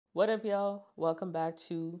What up, y'all? Welcome back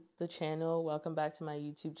to the channel. Welcome back to my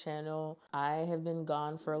YouTube channel. I have been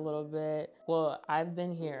gone for a little bit. Well, I've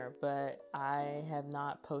been here, but I have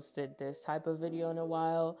not posted this type of video in a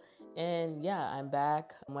while. And yeah, I'm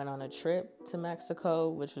back. I went on a trip to Mexico,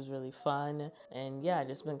 which was really fun. And yeah,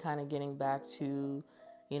 just been kind of getting back to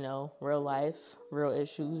real life, real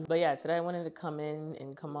issues. But yeah, today I wanted to come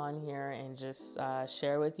on here and just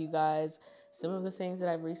share with you guys some of the things that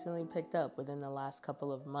I've recently picked up within the last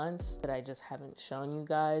couple of months that I just haven't shown you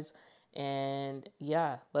guys. And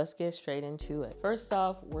yeah, let's get straight into it. First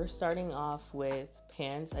off, we're starting off with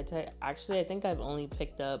pants. I think I've only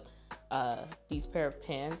picked up these pair of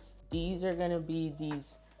pants. These are gonna be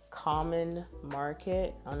these Common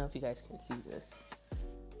Market. I don't know if you guys can see this.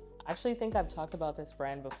 I actually think I've talked about this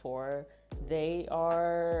brand before. They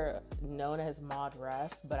are known as Mod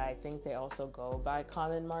Ref, but I think they also go by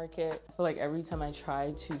Common Market. I feel like every time I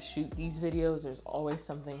try to shoot these videos, there's always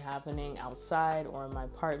something happening outside or in my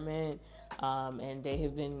apartment. And they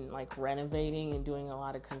have been like renovating and doing a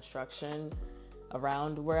lot of construction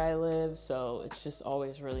around where I live. So it's just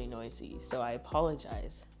always really noisy. So I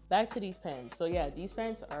apologize. Back to these pants. So yeah, these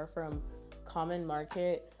pants are from Common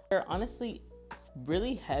Market. They're honestly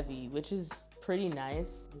really heavy, which is pretty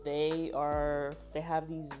nice. They have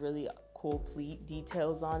these really cool pleat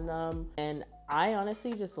details on them, and I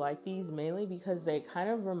honestly just like these mainly because they kind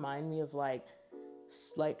of remind me of like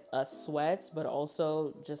a sweats, but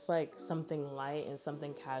also just like something light and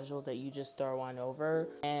something casual that you just throw on over.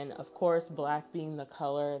 And of course, black being the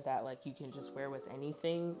color that like you can just wear with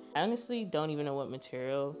anything. I honestly don't even know what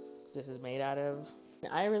material this is made out of.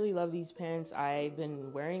 I really love these pants. I've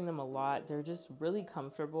been wearing them a lot. They're just really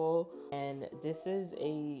comfortable. And this is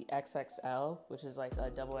a XXL, which is like a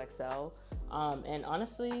double XL. And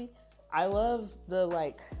honestly, I love the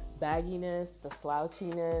like bagginess, the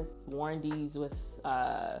slouchiness. Worn these with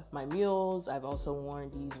my mules. I've also worn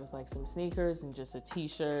these with like some sneakers and just a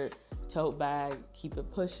t-shirt, tote bag, keep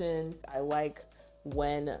it pushing. I like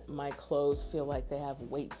when my clothes feel like they have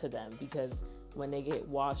weight to them, because when they get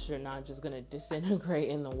washed, they're not just gonna disintegrate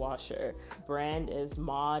in the washer. Brand is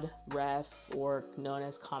Mod Ref, or known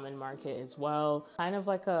as Common Market as well. Kind of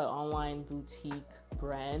like a online boutique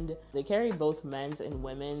brand. They carry both men's and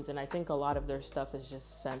women's, and I think a lot of their stuff is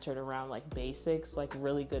just centered around like basics, like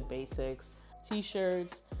really good basics.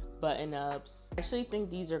 T-shirts, button-ups. I actually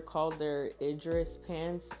think these are called their Idris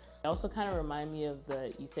pants. They also kind of remind me of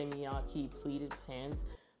the Issey Miyake pleated pants,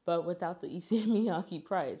 but without the Issey Miyake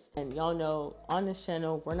price. And y'all know on this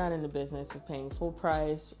channel, we're not in the business of paying full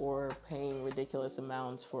price or paying ridiculous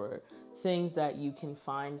amounts for things that you can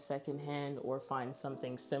find secondhand or find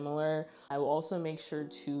something similar. I will also make sure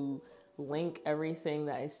to link everything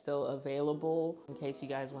that is still available in case you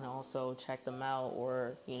guys want to also check them out,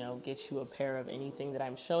 or get you a pair of anything that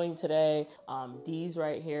I'm showing today. These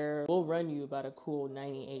right here will run you about a cool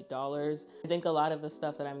 $98. I think a lot of the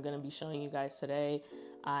stuff that I'm going to be showing you guys today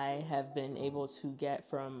I have been able to get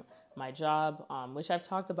from my job, which I've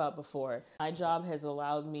talked about before. My job has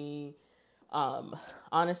allowed me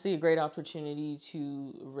honestly a great opportunity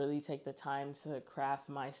to really take the time to craft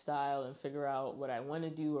my style and figure out what I want to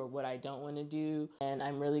do or what I don't want to do, and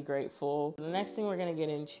I'm really grateful. The next thing we're going to get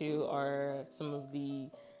into are some of the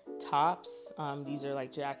tops. These are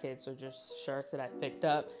like jackets or just shirts that I picked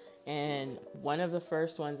up, and one of the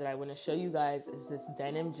first ones that I want to show you guys is this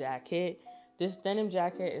denim jacket. This denim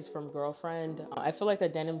jacket is from GRLFRND. I feel like a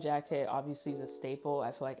denim jacket obviously is a staple.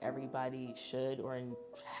 I feel like everybody should or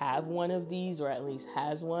have one of these, or at least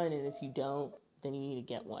has one. And if you don't, then you need to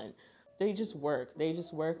get one. They just work. They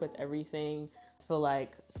just work with everything. I feel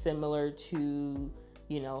like similar to,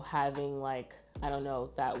 having like, I don't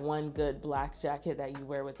know, that one good black jacket that you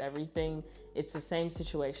wear with everything. It's the same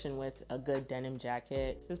situation with a good denim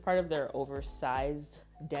jacket. This is part of their oversized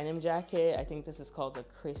denim jacket. I think this is called the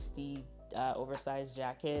Christie oversized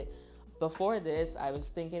jacket. Before this, I was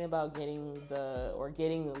thinking about getting the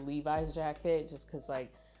Levi's jacket, just because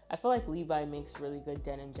like I feel like Levi makes really good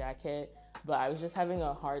denim jacket, but I was just having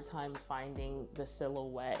a hard time finding the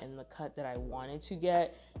silhouette and the cut that I wanted to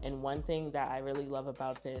get. And one thing that I really love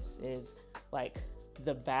about this is like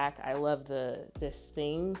the back. I love this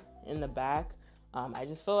thing in the back. I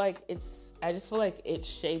just feel like it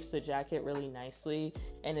shapes the jacket really nicely,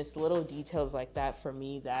 and it's little details like that for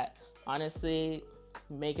me that honestly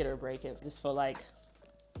make it or break it. I just feel like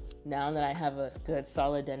now that I have a good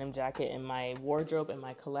solid denim jacket in my wardrobe, in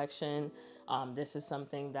my collection, this is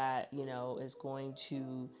something that is going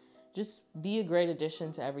to just be a great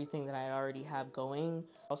addition to everything that I already have going.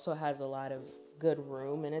 Also has a lot of good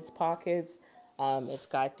room in its pockets. It's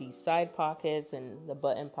got these side pockets and the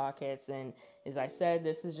button pockets, and as I said,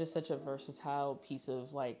 this is just such a versatile piece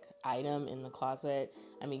of like item in the closet.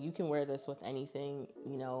 I mean, you can wear this with anything,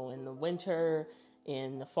 you know, in the winter,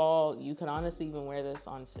 in the fall. You can honestly even wear this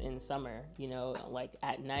in summer, you know, like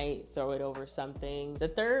at night, throw it over something. The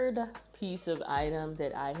third piece of item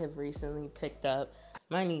that I have recently picked up, I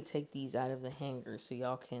might need to take these out of the hanger so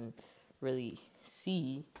y'all can really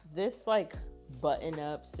see this like button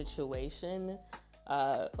up situation.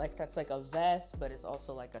 Like that's like a vest, but it's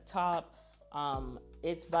also like a top.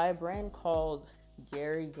 It's by a brand called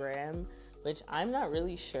Gary Graham, which I'm not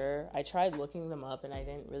really sure. I tried looking them up and I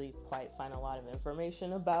didn't really quite find a lot of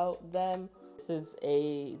information about them. This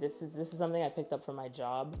is something I picked up for my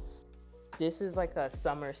job. This is like a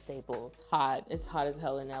summer staple. It's hot. It's hot as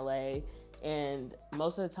hell in LA. And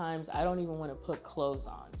most of the times I don't even want to put clothes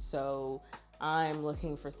on. So I'm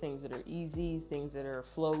looking for things that are easy, things that are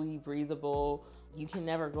flowy, breathable. You can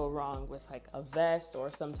never go wrong with like a vest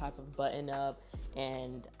or some type of button up.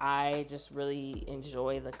 And I just really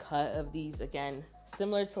enjoy the cut of these. Again,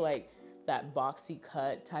 similar to like that boxy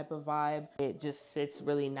cut type of vibe. It just sits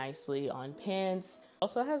really nicely on pants.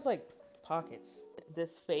 Also has like pockets.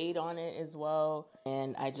 This fade on it as well.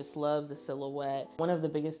 And I just love the silhouette. One of the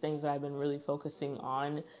biggest things that I've been really focusing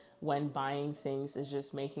on when buying things is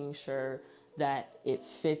just making sure that it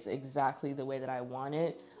fits exactly the way that I want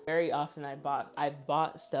it. Very often I've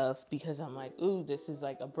bought stuff because I'm like, ooh, this is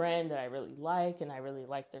like a brand that I really like and I really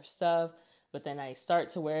like their stuff. But then I start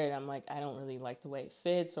to wear it, I'm like, I don't really like the way it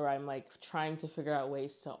fits, or I'm like trying to figure out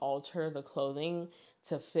ways to alter the clothing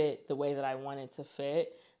to fit the way that I want it to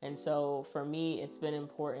fit. And so for me, it's been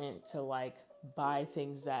important to like buy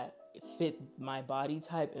things that fit my body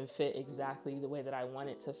type and fit exactly the way that I want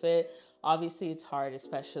it to fit. Obviously it's hard,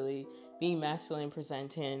 especially being masculine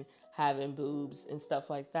presenting, having boobs and stuff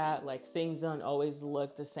like that. Like things don't always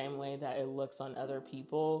look the same way that it looks on other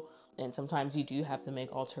people. And sometimes you do have to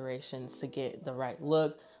make alterations to get the right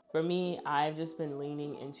look. For me, I've just been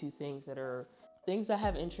leaning into things that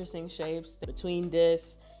have interesting shapes. Between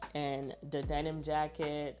this and the denim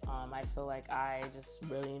jacket, I feel like I just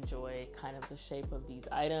really enjoy kind of the shape of these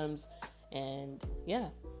items. And yeah,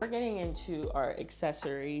 we're getting into our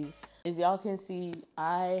accessories. As y'all can see,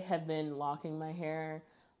 I have been locking my hair.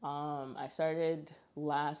 I started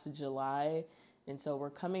last July, and so we're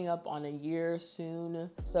coming up on a year soon.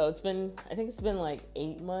 So I think it's been like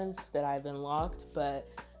 8 months that I've been locked, but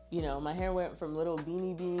you know, my hair went from little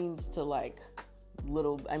beanie beans to like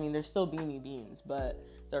they're still beanie beans, but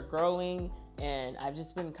they're growing, and I've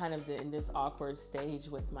just been kind of in this awkward stage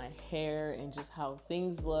with my hair and just how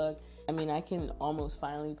things look. I mean, I can almost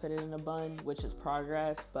finally put it in a bun, which is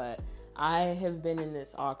progress, but I have been in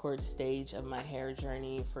this awkward stage of my hair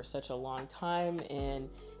journey for such a long time, and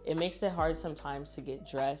it makes it hard sometimes to get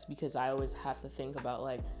dressed because I always have to think about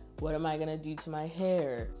like, what am I gonna do to my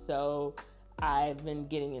hair? So I've been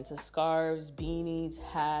getting into scarves, beanies,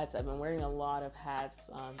 hats. I've been wearing a lot of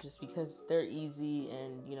hats just because they're easy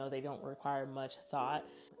and, you know, they don't require much thought.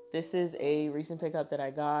 This is a recent pickup that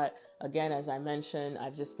I got. Again, as I mentioned,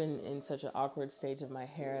 I've just been in such an awkward stage of my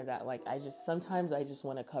hair that like sometimes I just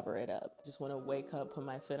want to cover it up. I just want to wake up, put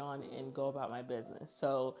my fit on, and go about my business.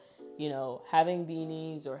 So, you know, having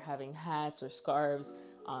beanies or having hats or scarves,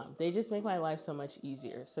 they just make my life so much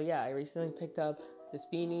easier. So yeah, I recently picked up this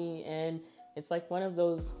beanie, and it's like one of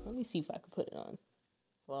those, let me see if I can put it on.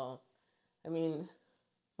 Well, I mean,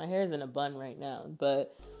 my hair's in a bun right now,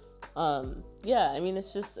 but yeah, I mean,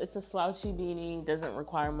 it's a slouchy beanie, doesn't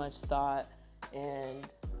require much thought, and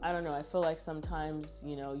I don't know, I feel like sometimes,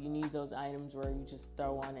 you know, you need those items where you just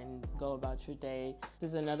throw on and go about your day.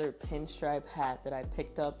 This is another pinstripe hat that I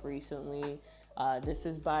picked up recently. This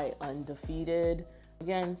is by Undefeated.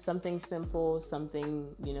 Again, something simple,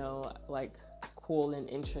 something, you know, like cool and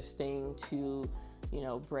interesting to, you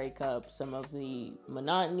know, break up some of the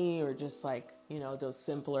monotony or just like, you know, those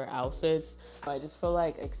simpler outfits. I just feel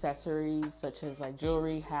like accessories such as like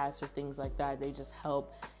jewelry, hats, or things like that, they just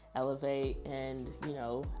help elevate and, you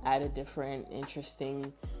know, add a different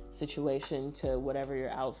interesting situation to whatever your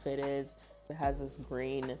outfit is. It has this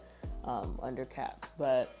green undercap,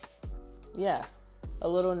 but yeah, a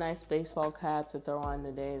little nice baseball cap to throw on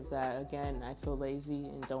the days that, again, I feel lazy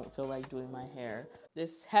and don't feel like doing my hair.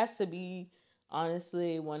 This has to be,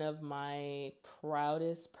 honestly, one of my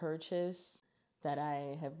proudest purchase that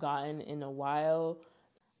I have gotten in a while.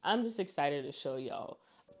 I'm just excited to show y'all.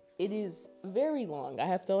 It is very long. I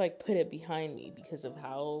have to like put it behind me because of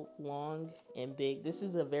how long and big. This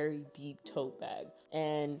is a very deep tote bag.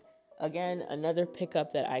 And again, another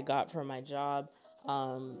pickup that I got for my job.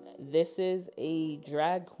 This is a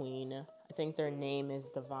drag queen. I think their name is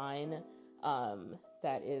Divine,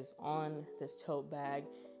 that is on this tote bag.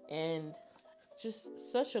 And just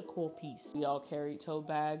such a cool piece. We all carry tote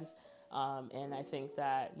bags, and I think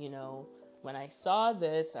that, you know, when I saw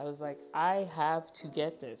this, I was like, I have to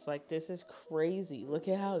get this. Like, this is crazy. Look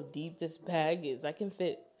at how deep this bag is. I can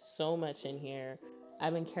fit so much in here.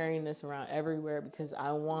 I've been carrying this around everywhere because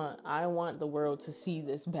I want the world to see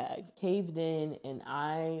this bag. Caved in and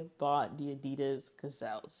I bought the Adidas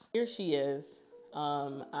Gazelles. Here she is.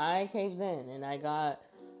 I caved in and I got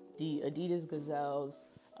the Adidas Gazelles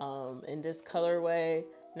in this colorway.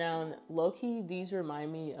 Now, low-key, these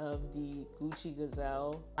remind me of the Gucci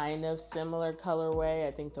Gazelle. Kind of similar colorway.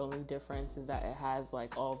 I think the only difference is that it has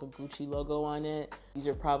like all the Gucci logo on it. These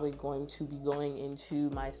are probably going to be going into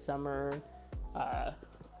my summer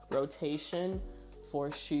rotation for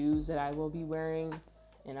shoes that I will be wearing.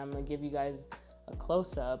 And I'm gonna give you guys a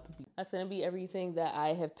close-up. That's gonna be everything that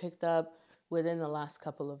I have picked up within the last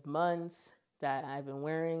couple of months that I've been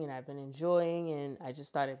wearing and I've been enjoying, and I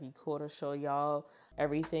just thought it'd be cool to show y'all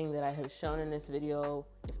everything that I have shown in this video.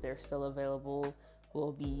 If they're still available,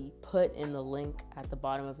 will be put in the link at the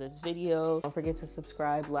bottom of this video. Don't forget to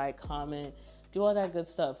subscribe, like, comment, do all that good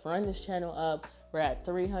stuff. Run this channel up. We're at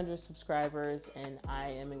 300 subscribers, and I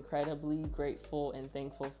am incredibly grateful and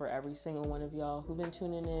thankful for every single one of y'all who've been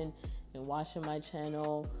tuning in and watching my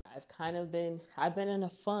channel. I've been in a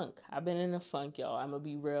funk. Y'all. I'm gonna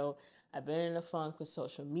be real. I've been in a funk with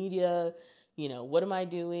social media. You know, what am I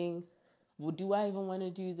doing? Well, do I even want to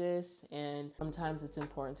do this? And sometimes it's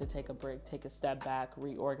important to take a break, take a step back,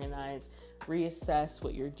 reorganize, reassess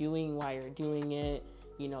what you're doing, why you're doing it,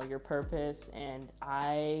 you know, your purpose. And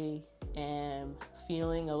I am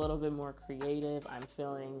feeling a little bit more creative. I'm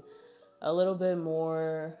feeling a little bit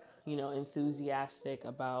more, you know, enthusiastic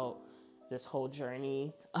about this whole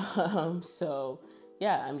journey. So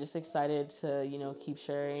yeah, I'm just excited to, you know, keep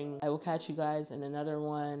sharing. I will catch you guys in another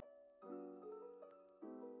one.